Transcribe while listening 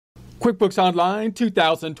QuickBooks Online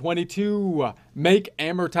 2022. Make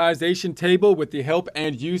amortization table with the help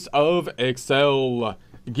and use of Excel.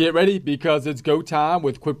 Get ready because it's go time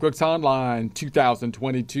with QuickBooks Online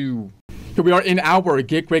 2022. Here we are in our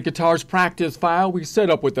Get Great Guitars practice file. We set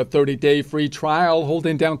up with a 30-day free trial,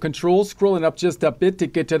 holding down control, scrolling up just a bit to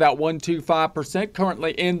get to that 125%,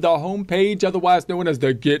 currently in the home page, otherwise known as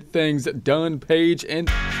the Get Things Done page, and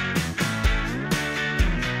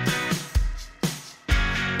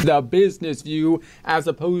the business view as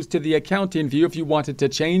opposed to the accounting view. If you wanted to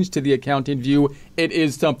change to the accounting view, it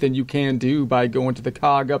is something you can do by going to the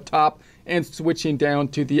cog up top and switching down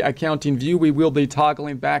to the accounting view. We will be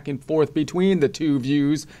toggling back and forth between the two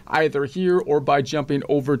views, either here or by jumping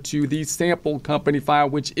over to the sample company file,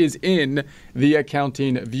 which is in the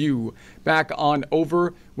accounting view. Back on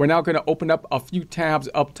over, we're now going to open up a few tabs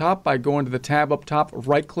up top by going to the tab up top,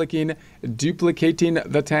 right-clicking, duplicating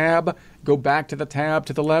the tab, go back to the tab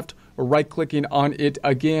to the left, right-clicking on it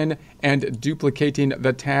again, and duplicating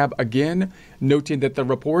the tab again. Noting that the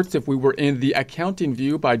reports, if we were in the accounting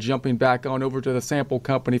view, by jumping back on over to the sample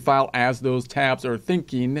company file as those tabs are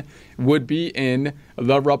thinking, would be in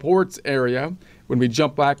the reports area. When we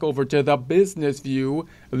jump back over to the business view,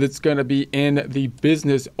 that's going to be in the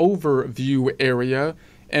business overview area.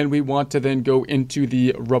 And we want to then go into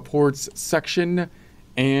the reports section,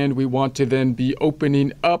 and we want to then be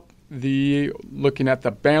opening up looking at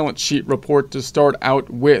the balance sheet report to start out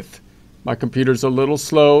with. My computer's a little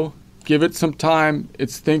slow. Give it some time.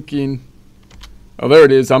 It's thinking. Oh, there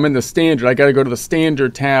it is. I'm in the standard. I got to go to the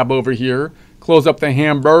standard tab over here. Close up the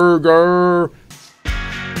hamburger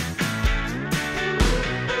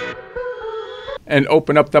and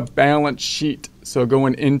open up the balance sheet. So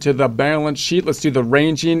going into the balance sheet, let's do the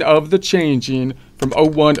ranging of the changing from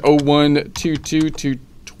 010122 to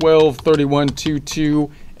 123122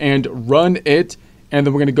 and run it. And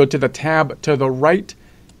then we're going to go to the tab to the right,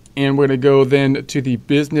 and we're going to go then to the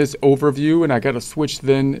business overview, and I got to switch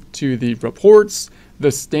then to the reports,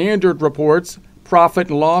 the standard reports, profit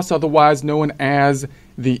and loss, otherwise known as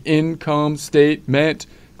the income statement.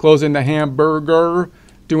 Closing the hamburger,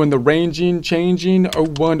 doing the ranging, changing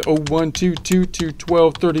 010122 to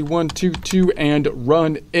 123122 and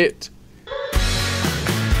run it.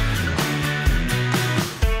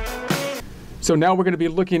 So now we're going to be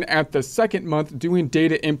looking at the second month, doing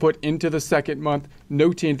data input into the second month,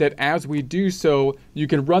 noting that as we do so, you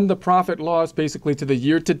can run the profit loss basically to the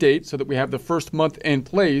year to date so that we have the first month in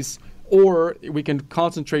place, or we can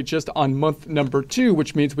concentrate just on month number 2,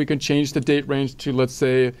 which means we can change the date range to, let's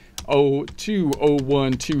say,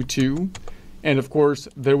 020122. And of course,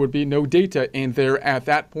 there would be no data in there at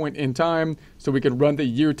that point in time, so we can run the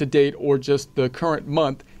year to date or just the current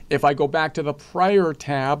month. If I go back to the prior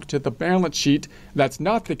tab to the balance sheet, that's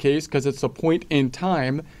not the case because it's a point in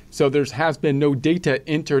time. So there has been no data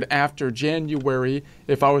entered after January.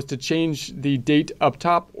 If I was to change the date up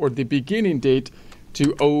top or the beginning date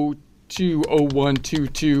to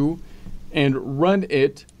 020122 and run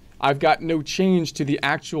it, I've got no change to the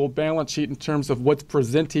actual balance sheet in terms of what's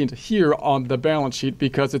presented here on the balance sheet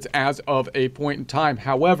because it's as of a point in time.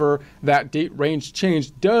 However, that date range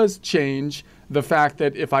change does change the fact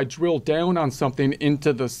that if I drill down on something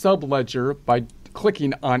into the subledger by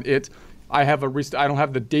clicking on it, I don't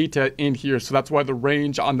have the data in here. So that's why the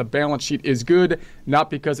range on the balance sheet is good, not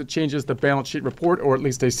because it changes the balance sheet report, or at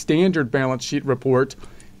least a standard balance sheet report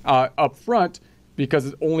up front, because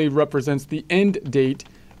it only represents the end date,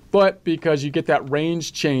 but because you get that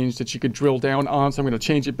range change that you could drill down on. So I'm going to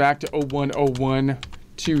change it back to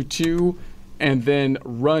 010122 and then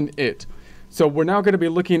run it. So we're now going to be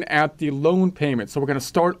looking at the loan payment. So we're going to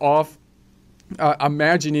start off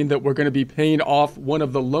imagining that we're going to be paying off one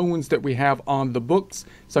of the loans that we have on the books.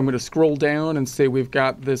 So I'm going to scroll down and say we've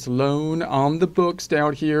got this loan on the books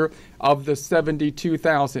down here of the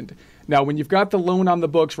 $72,000. Now, when you've got the loan on the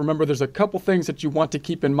books, remember there's a couple things that you want to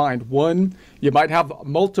keep in mind. One, you might have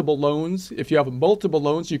multiple loans. If you have multiple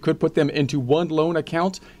loans, you could put them into one loan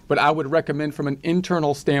account, but I would recommend from an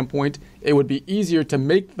internal standpoint, it would be easier to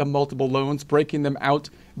make the multiple loans, breaking them out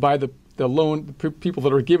by the loan, the people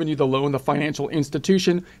that are giving you the loan, the financial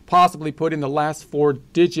institution, possibly put in the last 4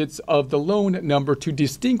 digits of the loan number to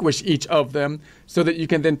distinguish each of them so that you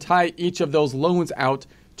can then tie each of those loans out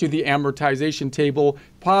to the amortization table,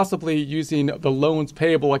 possibly using the loans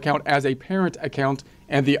payable account as a parent account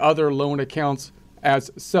and the other loan accounts as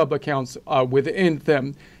sub-accounts within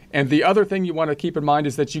them. And the other thing you want to keep in mind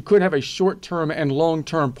is that you could have a short-term and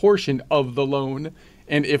long-term portion of the loan.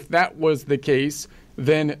 And if that was the case,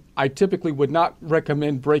 then I typically would not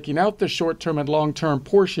recommend breaking out the short-term and long-term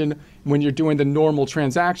portion when you're doing the normal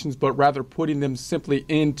transactions, but rather putting them simply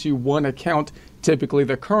into one account, typically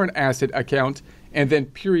the current asset account, and then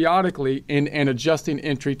periodically in an adjusting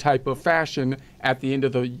entry type of fashion at the end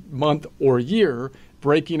of the month or year,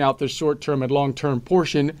 breaking out the short-term and long-term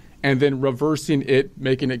portion and then reversing it,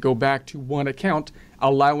 making it go back to one account,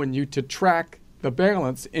 allowing you to track the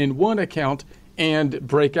balance in one account and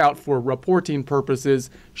break out for reporting purposes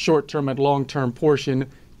short-term and long-term portion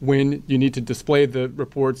when you need to display the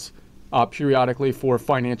reports periodically for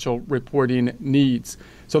financial reporting needs.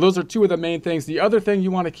 So those are two of the main things. The other thing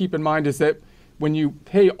you want to keep in mind is that when you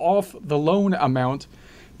pay off the loan amount,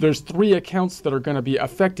 there's 3 accounts that are going to be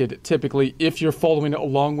affected typically if you're following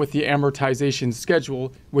along with the amortization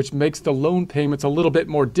schedule, which makes the loan payments a little bit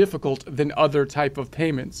more difficult than other type of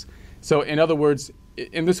payments. So in other words,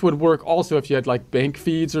 and this would work also if you had like bank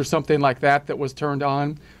feeds or something like that that was turned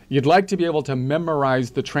on, you'd like to be able to memorize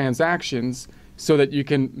the transactions so that you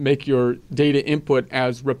can make your data input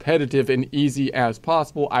as repetitive and easy as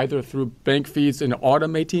possible, either through bank feeds and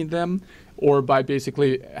automating them, or by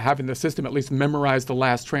basically having the system at least memorize the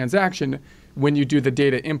last transaction when you do the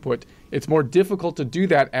data input. It's more difficult to do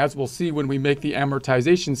that, as we'll see when we make the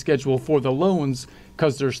amortization schedule for the loans,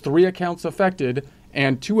 because there's 3 accounts affected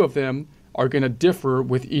and 2 of them are going to differ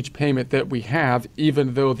with each payment that we have,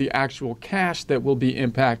 even though the actual cash that will be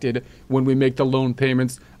impacted when we make the loan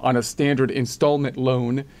payments on a standard installment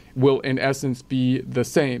loan will in essence be the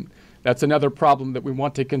same. That's another problem that we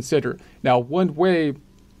want to consider. Now, one way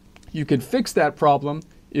you can fix that problem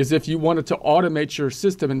is if you wanted to automate your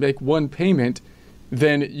system and make one payment,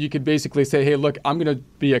 then you could basically say, hey, look, I'm going to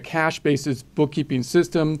be a cash basis bookkeeping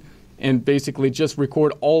system and basically just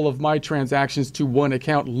record all of my transactions to one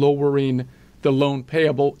account, lowering the loan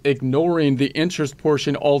payable, ignoring the interest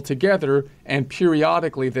portion altogether, and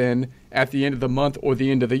periodically then at the end of the month or the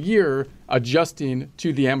end of the year, adjusting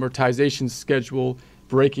to the amortization schedule,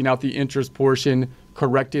 breaking out the interest portion,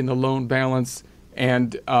 correcting the loan balance,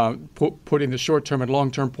 and putting the short-term and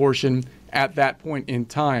long-term portion at that point in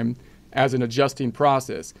time as an adjusting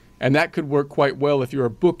process. And that could work quite well if you're a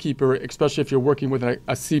bookkeeper, especially if you're working with a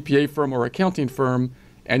CPA firm or accounting firm,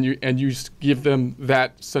 and you give them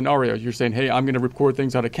that scenario. You're saying, hey, I'm going to record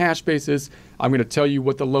things on a cash basis. I'm going to tell you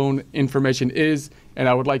what the loan information is, and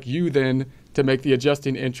I would like you then to make the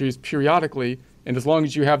adjusting entries periodically. And as long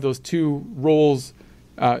as you have those 2 roles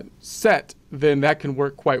set, then that can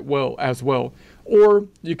work quite well as well. Or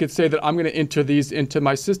you could say that I'm going to enter these into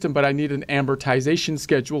my system, but I need an amortization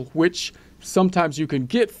schedule, which sometimes you can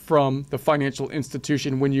get from the financial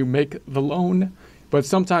institution when you make the loan, but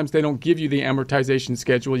sometimes they don't give you the amortization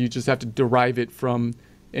schedule. You just have to derive it from,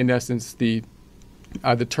 in essence, the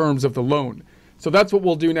terms of the loan. So that's what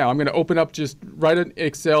we'll do now. I'm going to open up, just write an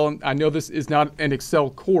Excel. I know this is not an Excel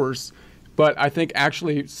course, but I think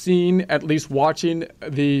actually seeing, at least watching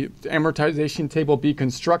the amortization table be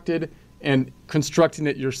constructed and constructing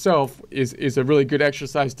it yourself is a really good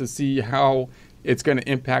exercise to see how it's going to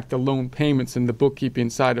impact the loan payments and the bookkeeping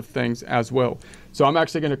side of things as well. So I'm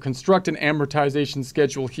actually going to construct an amortization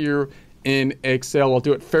schedule here in Excel. I'll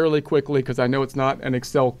do it fairly quickly because I know it's not an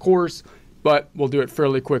Excel course, but we'll do it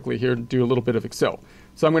fairly quickly here to do a little bit of Excel.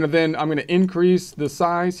 So I'm going to increase the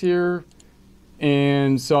size here.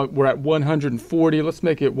 And so we're at 140. Let's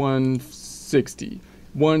make it 160.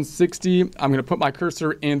 160. I'm going to put my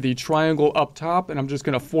cursor in the triangle up top, and I'm just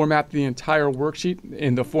going to format the entire worksheet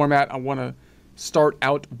in the format I want to start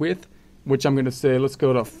out with, which I'm going to say, let's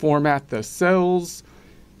go to format the cells,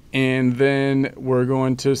 and then we're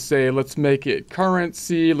going to say, let's make it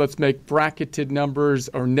currency. Let's make bracketed numbers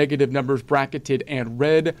or negative numbers bracketed and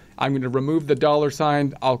red. I'm going to remove the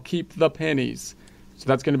 $sign. I'll keep the pennies. So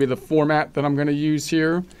that's going to be the format that I'm going to use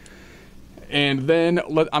here. And then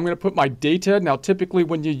I'm going to put my data. Now, typically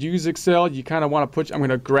when you use Excel, you kind of want to I'm going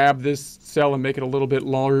to grab this cell and make it a little bit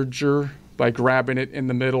larger by grabbing it in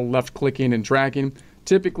the middle, left clicking and dragging.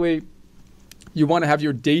 Typically, you want to have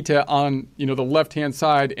your data on, the left-hand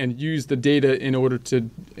side and use the data in order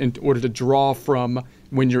to draw from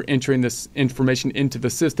when you're entering this information into the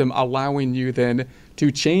system, allowing you then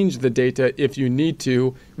to change the data if you need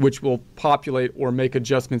to, which will populate or make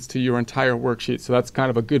adjustments to your entire worksheet. So that's kind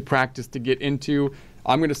of a good practice to get into.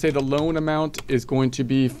 I'm going to say the loan amount is going to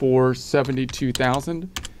be for $72,000.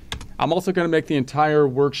 I'm also going to make the entire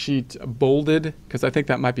worksheet bolded because I think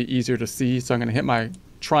that might be easier to see. So I'm going to hit my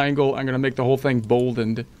triangle. I'm going to make the whole thing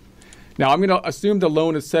boldened. Now I'm going to assume the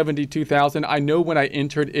loan is $72,000. I know when I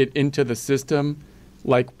entered it into the system,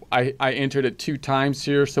 like I entered it 2 times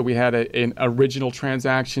here. So we had an original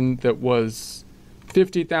transaction that was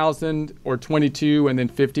 50,000 or 22 and then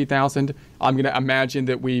 50,000. I'm going to imagine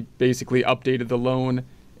that we basically updated the loan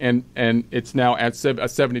and it's now at a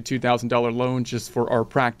 $72,000 loan just for our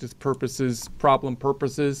practice purposes, problem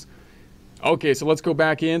purposes. Okay, so let's go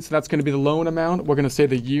back in. So that's going to be the loan amount. We're going to say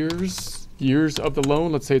the years of the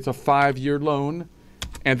loan. Let's say it's a 5-year loan.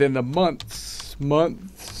 And then the months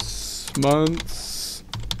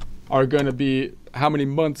are going to be how many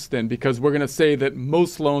months then? Because we're going to say that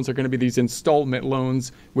most loans are going to be these installment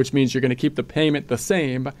loans, which means you're going to keep the payment the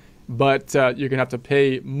same, but you're going to have to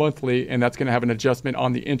pay monthly, and that's going to have an adjustment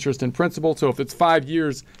on the interest and principal. So if it's 5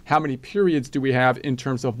 years, how many periods do we have in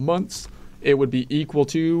terms of months? It would be equal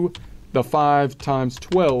to the 5 times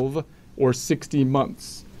 12, or 60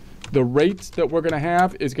 months. The rate that we're going to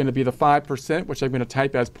have is going to be the 5%, which I'm going to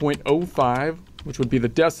type as 0.05, which would be the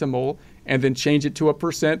decimal, and then change it to a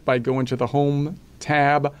percent by going to the Home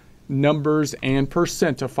tab, Numbers, and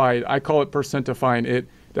Percentify it. I call it percentifying it.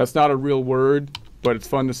 That's not a real word, but it's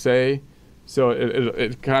fun to say. So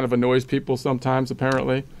it kind of annoys people sometimes,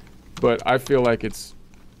 apparently. But I feel like it's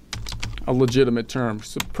a legitimate term.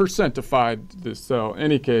 So percentified this. So in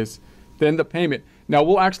any case, then the payment. Now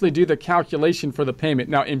we'll actually do the calculation for the payment.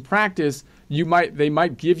 Now in practice, they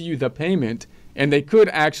might give you the payment, and they could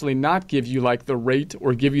actually not give you like the rate,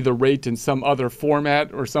 or give you the rate in some other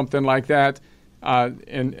format or something like that.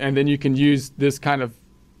 And then you can use this kind of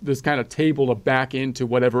table to back into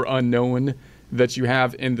whatever unknown that you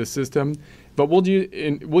have in the system. But we'll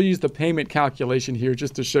use the payment calculation here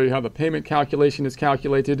just to show you how the payment calculation is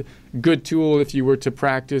calculated. Good tool if you were to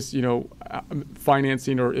practice,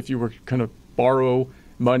 financing, or if you were going to borrow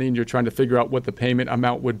money and you're trying to figure out what the payment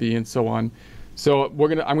amount would be and so on. So I'm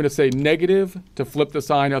going to say negative to flip the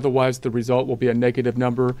sign, otherwise the result will be a negative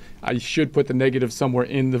number. I should put the negative somewhere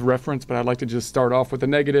in the reference, but I'd like to just start off with a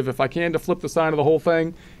negative if I can to flip the sign of the whole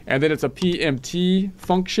thing. And then it's a PMT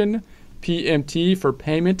function, PMT for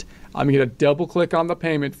payment. I'm going to double click on the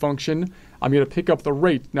payment function. I'm going to pick up the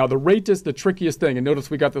rate. Now the rate is the trickiest thing, and notice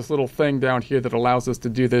we got this little thing down here that allows us to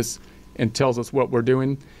do this and tells us what we're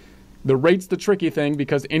doing. The rate's the tricky thing,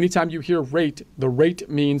 because anytime you hear rate, the rate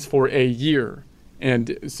means for a year.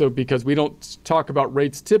 And so because we don't talk about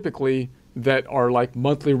rates typically that are like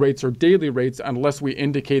monthly rates or daily rates unless we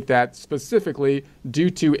indicate that specifically, due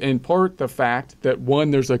to in part the fact that 1,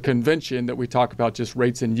 there's a convention that we talk about just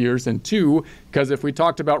rates in years, and 2, because if we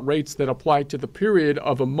talked about rates that apply to the period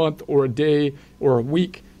of a month or a day or a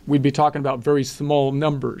week, we'd be talking about very small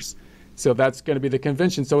numbers. So that's going to be the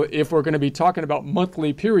convention. So if we're going to be talking about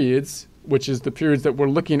monthly periods, which is the periods that we're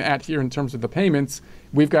looking at here in terms of the payments,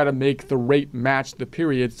 we've got to make the rate match the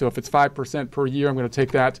period. So if it's 5% per year, I'm going to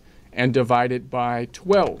take that and divide it by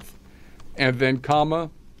 12. And then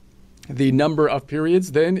comma, the number of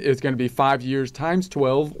periods then is going to be 5 years times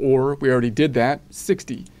 12, or we already did that,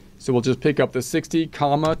 60. So we'll just pick up the 60,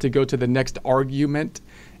 comma, to go to the next argument.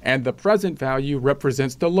 And the present value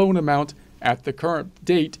represents the loan amount at the current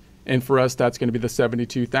date. And for us, that's going to be the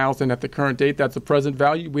 $72,000 at the current date. That's the present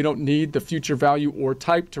value. We don't need the future value or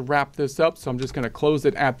type to wrap this up, so I'm just going to close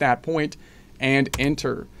it at that point and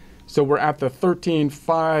enter. So we're at the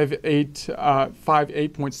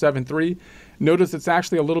 1358.73. Notice it's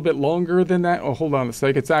actually a little bit longer than that. Oh, hold on a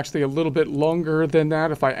sec. It's actually a little bit longer than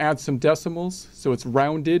that if I add some decimals. So it's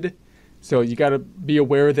rounded. So you got to be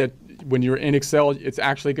aware that when you're in Excel, it's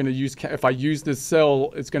actually going to use, if I use this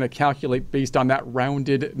cell, it's going to calculate based on that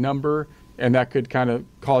rounded number, and that could kind of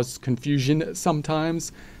cause confusion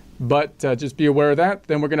sometimes. But just be aware of that.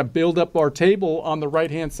 Then we're going to build up our table on the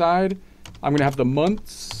right-hand side. I'm going to have the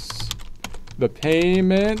months, the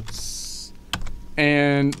payments,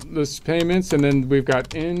 and the payments, and then we've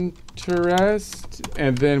got interest,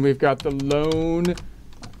 and then we've got the loan.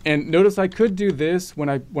 And notice I could do this when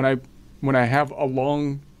I have a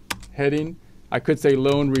long heading. I could say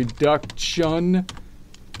loan reduction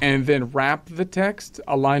and then wrap the text,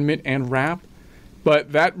 alignment and wrap,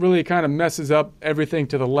 but that really kind of messes up everything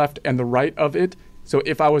to the left and the right of it. So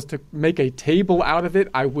if I was to make a table out of it,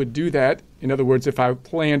 I would do that. In other words, if I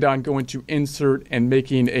planned on going to insert and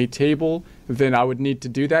making a table, then I would need to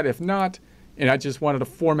do that. If not, and I just wanted to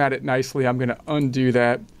format it nicely, I'm going to undo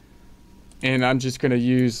that, and I'm just going to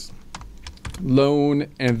use loan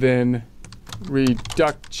and then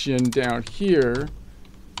reduction down here,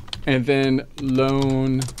 and then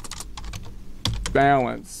loan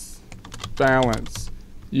balance.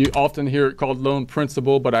 You often hear it called loan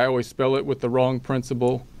principal, but I always spell it with the wrong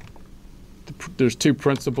principal. There's 2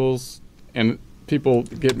 principals, and people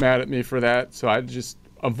get mad at me for that, so I just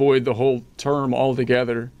avoid the whole term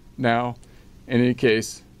altogether now. In any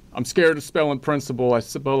case, I'm scared of spelling principal. I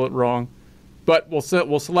spell it wrong. But we'll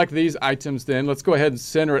select these items then. Let's go ahead and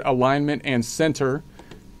center it, alignment and center.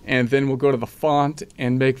 And then we'll go to the font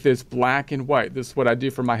and make this black and white. This is what I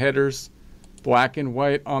do for my headers. Black and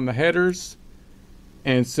white on the headers.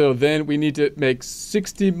 And so then we need to make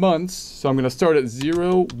 60 months. So I'm going to start at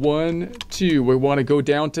 0, 1, 2. We want to go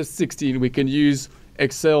down to 60. And we can use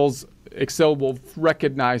Excel will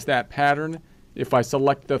recognize that pattern. If I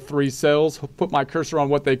select the 3 cells, put my cursor on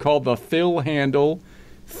what they call the fill handle,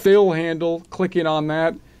 clicking on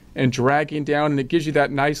that and dragging down, and it gives you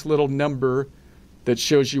that nice little number that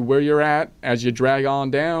shows you where you're at as you drag on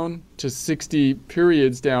down to 60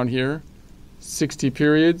 periods down here. 60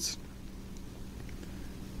 periods.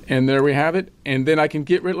 And there we have it. And then I can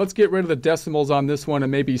let's get rid of the decimals on this one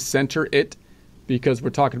and maybe center it, because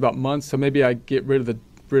we're talking about months. So maybe I get rid of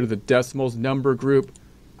the decimals number group.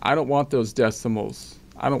 I don't want those decimals.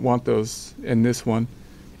 I don't want those in this one.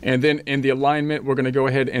 And then in the alignment, we're going to go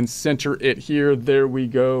ahead and center it here. There we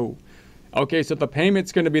go. Okay, so the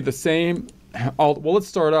payment's going to be the same. Well, let's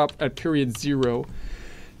start off at period 0.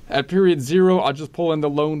 At period 0, I'll just pull in the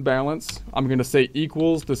loan balance. I'm going to say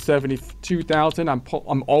equals the 72,000.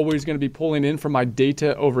 I'm always going to be pulling in from my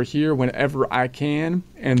data over here whenever I can.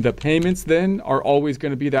 And the payments then are always going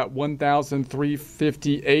to be that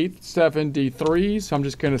 1,358.73. So I'm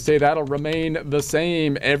just going to say that'll remain the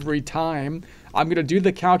same every time. I'm going to do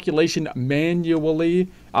the calculation manually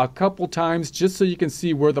a couple times just so you can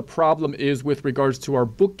see where the problem is with regards to our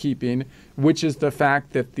bookkeeping, which is the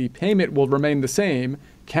fact that the payment will remain the same.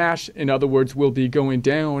 Cash, in other words, will be going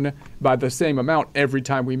down by the same amount every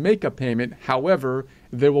time we make a payment. However,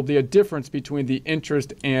 there will be a difference between the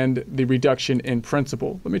interest and the reduction in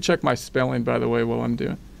principal. Let me check my spelling, by the way, while I'm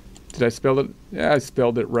doing. Did I spell it? Yeah, I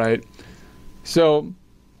spelled it right. So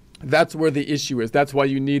that's where the issue is. That's why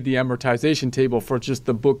you need the amortization table for just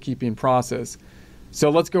the bookkeeping process. So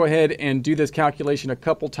let's go ahead and do this calculation a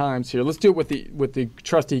couple times here. Let's do it with the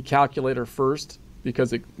trusty calculator first,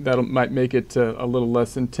 because that might make it a little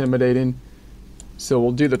less intimidating. So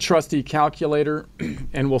we'll do the trusty calculator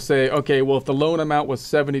and we'll say, okay, well, if the loan amount was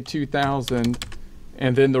 72,000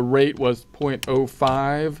 and then the rate was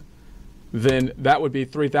 0.05, then that would be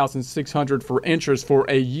 3,600 for interest for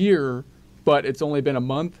a year, but it's only been a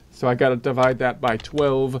month. So I got to divide that by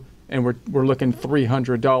 12 and we're looking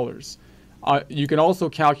 $300. You can also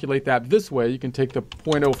calculate that this way. You can take the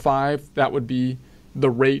 0.05, that would be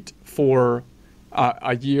the rate for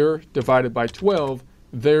a year divided by 12,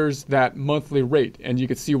 there's that monthly rate. And you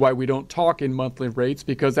can see why we don't talk in monthly rates,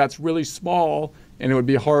 because that's really small and it would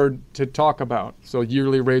be hard to talk about. So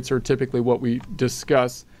yearly rates are typically what we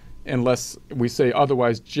discuss unless we say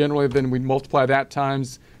otherwise. Generally, then we multiply that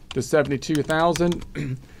times the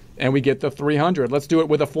 72,000 and we get the 300. Let's do it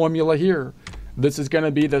with a formula here. This is going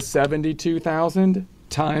to be the 72,000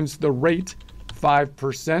 times the rate,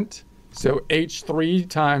 5%. So H3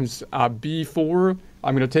 times B4,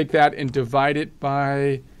 I'm going to take that and divide it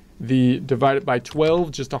by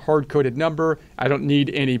 12, just a hard-coded number. I don't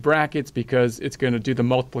need any brackets because it's going to do the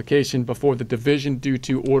multiplication before the division due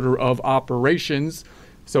to order of operations.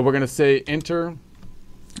 So we're going to say enter,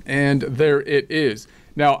 and there it is.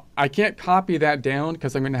 Now, I can't copy that down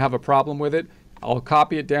because I'm going to have a problem with it. I'll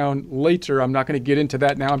copy it down later. I'm not going to get into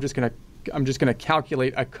that now. I'm just going to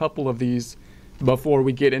calculate a couple of these before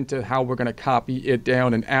we get into how we're going to copy it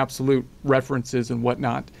down and absolute references and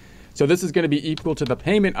whatnot. So this is going to be equal to the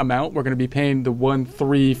payment amount. We're going to be paying the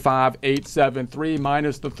 $135,873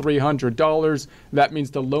 minus the $300. That means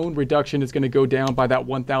the loan reduction is going to go down by that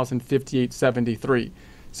 $1,058.73.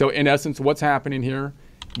 So in essence, what's happening here?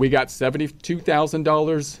 We got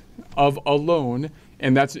 $72,000 of a loan,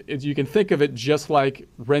 and that's, you can think of it just like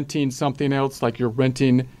renting something else, like you're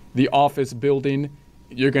renting the office building.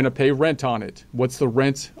 You're going to pay rent on it. What's the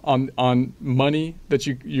rent on money that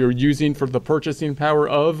you're using for the purchasing power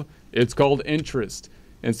of? It's called interest.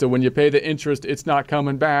 And so when you pay the interest, it's not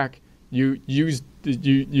coming back. You're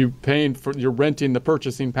renting the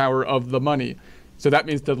purchasing power of the money. So that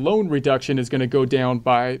means the loan reduction is going to go down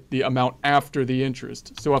by the amount after the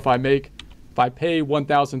interest. So if I pay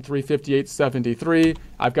 $1,358.73,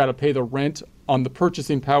 I've got to pay the rent on the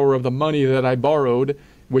purchasing power of the money that I borrowed,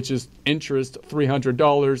 which is interest,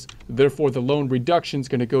 $300. Therefore, the loan reduction is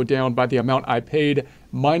going to go down by the amount I paid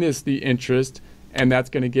minus the interest, and that's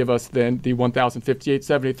going to give us then the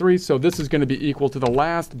 $1,058.73. So this is going to be equal to the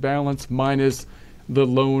last balance minus the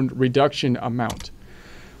loan reduction amount.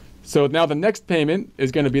 So now the next payment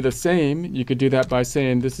is going to be the same. You could do that by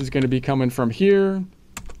saying this is going to be coming from here,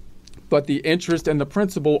 but the interest and the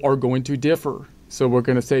principal are going to differ. So we're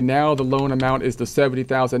going to say now the loan amount is the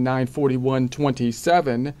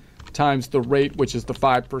 $70,941.27. times the rate, which is the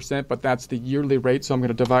 5%, but that's the yearly rate. So I'm going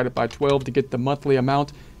to divide it by 12 to get the monthly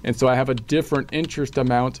amount. And so I have a different interest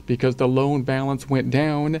amount because the loan balance went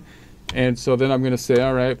down. And so then I'm going to say,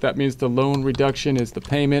 all right, that means the loan reduction is the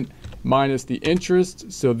payment minus the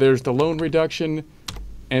interest. So there's the loan reduction.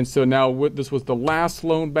 And so now this was the last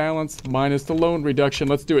loan balance minus the loan reduction.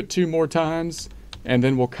 Let's do it 2 more times, and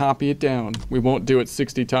then we'll copy it down. We won't do it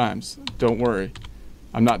 60 times. Don't worry.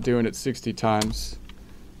 I'm not doing it 60 times.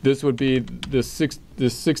 This would be the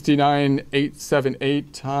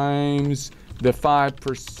 69,878 times the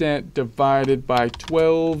 5% divided by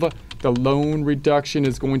 12. The loan reduction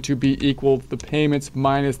is going to be equal to the payments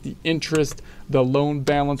minus the interest. The loan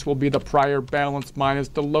balance will be the prior balance minus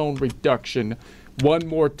the loan reduction. One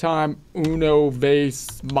more time. Uno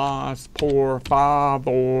vez más por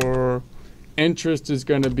favor. Interest is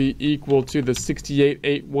going to be equal to the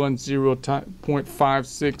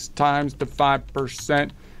 68,810.56 times the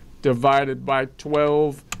 5% divided by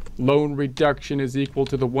 12. Loan reduction is equal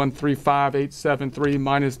to the 135,873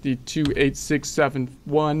 minus the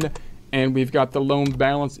 28671. And we've got the loan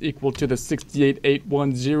balance equal to the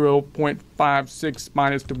 68,810.56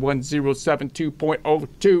 minus the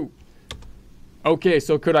 1072.02. Okay,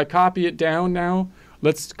 so could I copy it down now?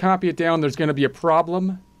 Let's copy it down. There's going to be a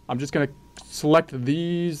problem. I'm just going to select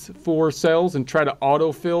these 4 cells and try to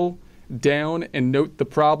autofill down and note the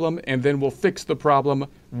problem, and then we'll fix the problem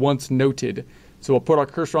once noted. So we'll put our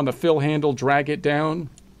cursor on the fill handle, drag it down,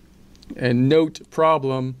 and note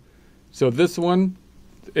problem. So this one,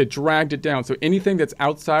 it dragged it down. So anything that's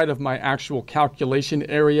outside of my actual calculation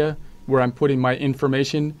area where I'm putting my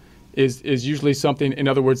information is usually something, in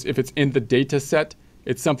other words, if it's in the data set,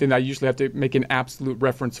 it's something that I usually have to make an absolute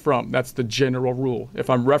reference from. That's the general rule. If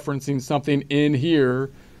I'm referencing something in here,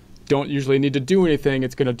 don't usually need to do anything.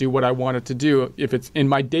 It's going to do what I want it to do. If it's in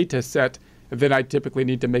my data set, then I typically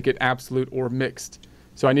need to make it absolute or mixed.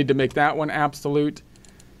 So I need to make that one absolute.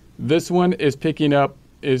 This one is picking up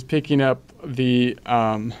the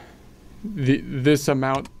this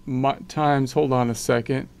amount times, hold on a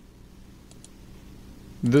second.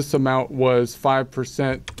 This amount was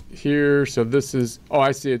 5% here, so this is, oh,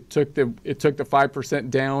 I see, it took the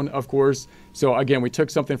 5% down, of course. So again, we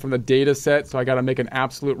took something from the data set, so I got to make an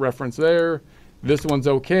absolute reference there. This one's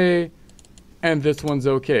okay, and this one's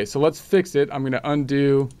okay. So let's fix it. I'm going to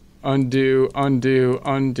undo, undo, undo,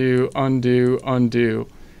 undo, undo, undo.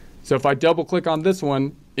 So if I double click on this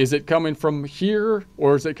one, is it coming from here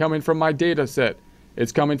or is it coming from my data set?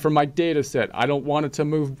 It's coming from my data set. I don't want it to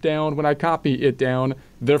move down when I copy it down.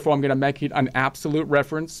 Therefore, I'm going to make it an absolute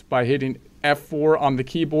reference by hitting F4 on the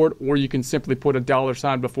keyboard, or you can simply put a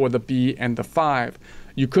 $sign before the B and the 5.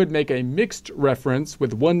 You could make a mixed reference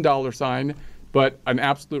with $1, but an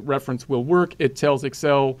absolute reference will work. It tells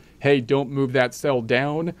Excel, hey, don't move that cell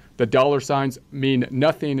down. The $signs mean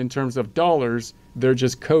nothing in terms of dollars. They're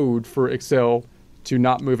just code for Excel to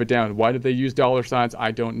not move it down. Why did they use $signs?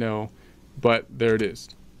 I don't know. But there it is.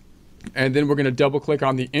 And then we're going to double click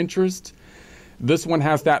on the interest. This one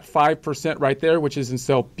has that 5% right there, which is in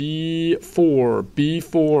cell B4.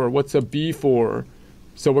 B4, what's a B4?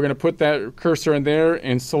 So we're going to put that cursor in there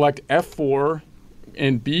and select F4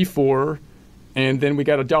 and B4. And then we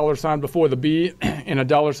got a $sign before the B and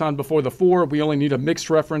a $sign before the 4. We only need a mixed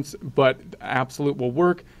reference, but absolute will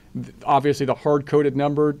work. Obviously, the hard-coded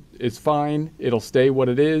number is fine. It'll stay what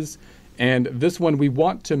it is. And this one we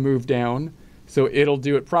want to move down, so it'll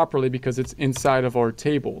do it properly because it's inside of our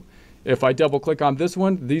table. If I double click on this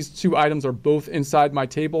one, these 2 items are both inside my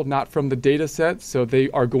table, not from the data set, so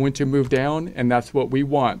they are going to move down, and that's what we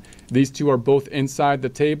want. These 2 are both inside the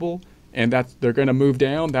table, and they're going to move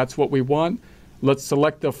down. That's what we want. Let's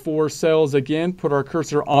select the 4 cells again, put our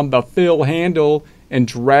cursor on the fill handle, and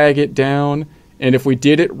drag it down. And if we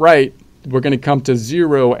did it right, we're going to come to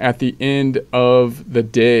 0 at the end of the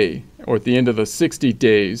day, or at the end of the 60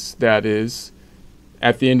 days, that is,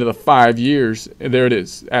 at the end of the 5 years. There it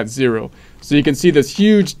is, at 0. So you can see this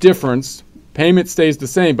huge difference. Payment stays the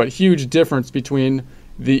same, but huge difference between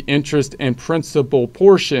the interest and principal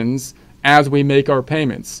portions as we make our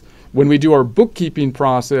payments. When we do our bookkeeping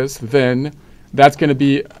process, then that's going to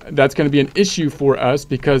be an issue for us,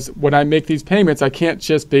 because when I make these payments, I can't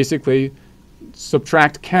just basically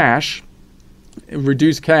subtract cash,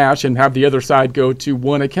 reduce cash, and have the other side go to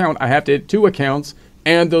one account. I have to hit 2 accounts,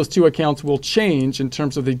 and those 2 accounts will change in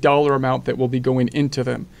terms of the dollar amount that will be going into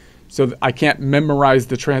them. So I can't memorize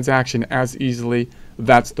the transaction as easily.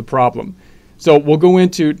 That's the problem. So we'll go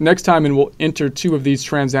into next time and we'll enter 2 of these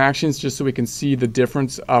transactions just so we can see the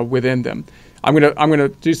difference within them. I'm gonna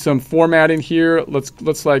do some formatting here.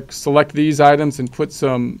 Let's like select these items and put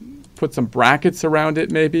put some brackets around it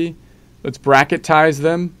maybe. Let's bracketize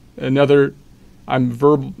them.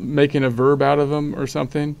 I'm making a verb out of them or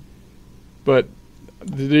something. But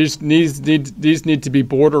these need to be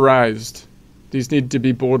borderized. These need to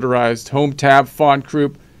be borderized. Home tab, font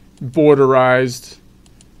group, borderized.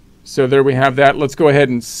 So there we have that. Let's go ahead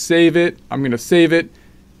and save it. I'm going to save it.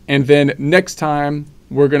 And then next time,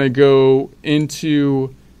 we're going to go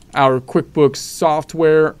into our QuickBooks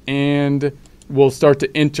software and we'll start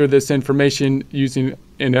to enter this information using,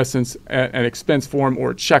 in essence, an expense form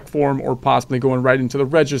or a check form, or possibly going right into the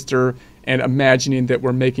register and imagining that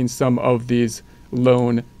we're making some of these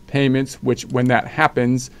loan payments, which when that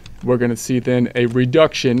happens, we're going to see then a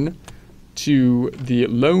reduction to the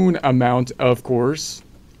loan amount, of course.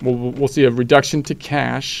 We'll see a reduction to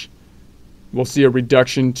cash. We'll see a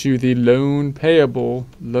reduction to the loan payable,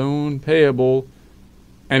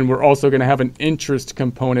 and we're also going to have an interest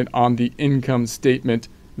component on the income statement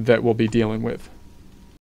that we'll be dealing with.